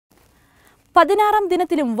16-ാം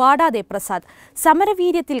ദിനത്തിലും വാടാതെ പ്രസാദ്.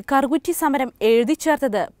 സമരവീര്യത്തിൽ കറുകുറ്റി സമരം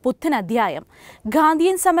എഴുതിച്ചേർത്തത് പുത്തൻ അധ്യായം.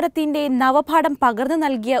 ഗാന്ധിയൻ സമരത്തിന്റെ നവപാഠം പകർന്നു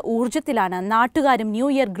നൽകിയ ഊർജ്ജത്തിലാണ് നാട്ടുകാരും ന്യൂ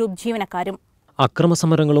ഇയർ ഗ്രൂപ്പ് ജീവനക്കാരും.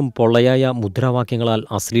 അക്രമസമരങ്ങളും പൊള്ളയായ മുദ്രാവാക്യങ്ങളാൽ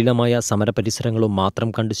അശ്ലീലമായ സമരപരിസരങ്ങളും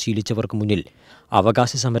മാത്രം കണ്ട് ശീലിച്ചവർക്ക് മുന്നിൽ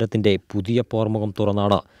അവകാശ സമരത്തിന്റെ പുതിയ പോർമുഖം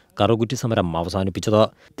തുറന്നാണ് കറുകുറ്റി സമരം അവസാനിപ്പിച്ചത്.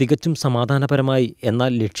 തികച്ചും സമാധാനപരമായി,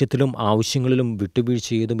 എന്നാൽ ലക്ഷ്യത്തിലും ആവശ്യങ്ങളിലും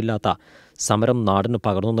വിട്ടുവീഴ്ചയേതുമില്ലാത്ത സമരം നാടിന്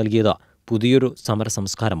പകർന്നു നൽകിയത് പുതിയൊരു സമര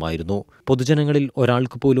സംസ്കാരമായിരുന്നു. പൊതുജനങ്ങളിൽ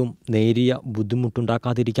ഒരാൾക്ക് പോലും നേരിയ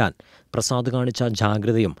ബുദ്ധിമുട്ടുണ്ടാക്കാതിരിക്കാൻ പ്രസാദ് കാണിച്ച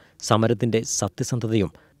ജാഗ്രതയും സമരത്തിന്റെ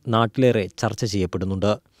സത്യസന്ധതയും നാട്ടിലേറെ ചർച്ച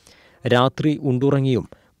ചെയ്യപ്പെടുന്നുണ്ട്. രാത്രി ഉണ്ടുറങ്ങിയും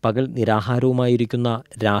പകൽ നിരാഹാരവുമായിരിക്കുന്ന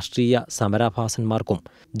രാഷ്ട്രീയ സമരാഭാസന്മാർക്കും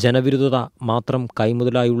ജനവിരുദ്ധത മാത്രം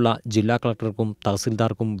കൈമുതലായുള്ള ജില്ലാ കളക്ടർക്കും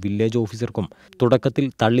തഹസിൽദാർക്കും വില്ലേജ് ഓഫീസർക്കും തുടക്കത്തിൽ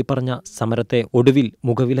തള്ളിപ്പറഞ്ഞ സമരത്തെ ഒടുവിൽ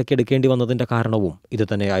മുഖവിലക്കെടുക്കേണ്ടി വന്നതിന്റെ കാരണവും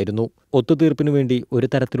ഇതുതന്നെയായിരുന്നു. ഒത്തുതീർപ്പിനു വേണ്ടി ഒരു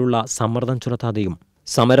തരത്തിലുള്ള സമ്മർദ്ദം ചുരത്താതെയും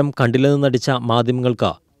സമരം കണ്ടില്ലെന്ന് നടിച്ച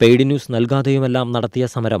മാധ്യമങ്ങൾക്ക് പെയ്ഡ് ന്യൂസ് നൽകാതെയുമെല്ലാം നടത്തിയ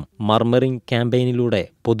സമരം മർമറിംഗ് ക്യാമ്പയിനിലൂടെ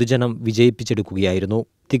പൊതുജനം വിജയിപ്പിച്ചെടുക്കുകയായിരുന്നു.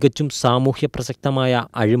 തികച്ചും സാമൂഹ്യ പ്രസക്തമായ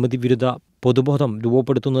അഴിമതി വിരുദ്ധ പൊതുബോധം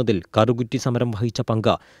രൂപപ്പെടുത്തുന്നതിൽ കറുകുറ്റി സമരം വഹിച്ച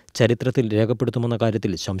പങ്ക് ചരിത്രത്തിൽ രേഖപ്പെടുത്തുമെന്ന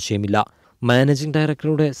കാര്യത്തിൽ സംശയമില്ല. മാനേജിംഗ്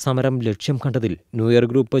ഡയറക്ടറുടെ സമരം ലക്ഷ്യം കണ്ടതിൽ ന്യൂ ഇയർ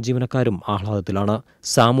ഗ്രൂപ്പ് ജീവനക്കാരും ആഹ്ലാദത്തിലാണ്.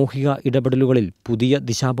 സാമൂഹിക ഇടപെടലുകളിൽ പുതിയ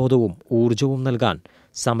ദിശാബോധവും ഊർജവും നൽകാൻ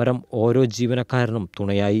സമരം ഓരോ ജീവനക്കാരനും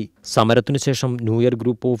തുണയായി. സമരത്തിനുശേഷം ന്യൂ ഇയർ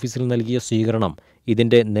ഗ്രൂപ്പ് ഓഫീസിൽ നൽകിയ സ്വീകരണം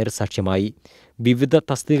ഇതിന്റെ നേർസാക്ഷ്യമായി. വിവിധ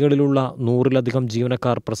തസ്തികകളിലുള്ള 100-ലധികം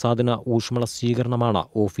ജീവനക്കാർ പ്രസാദിന് ഊഷ്മള സ്വീകരണമാണ്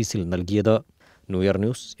ഓഫീസിൽ നൽകിയത്. New year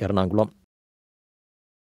news, Ernakulam.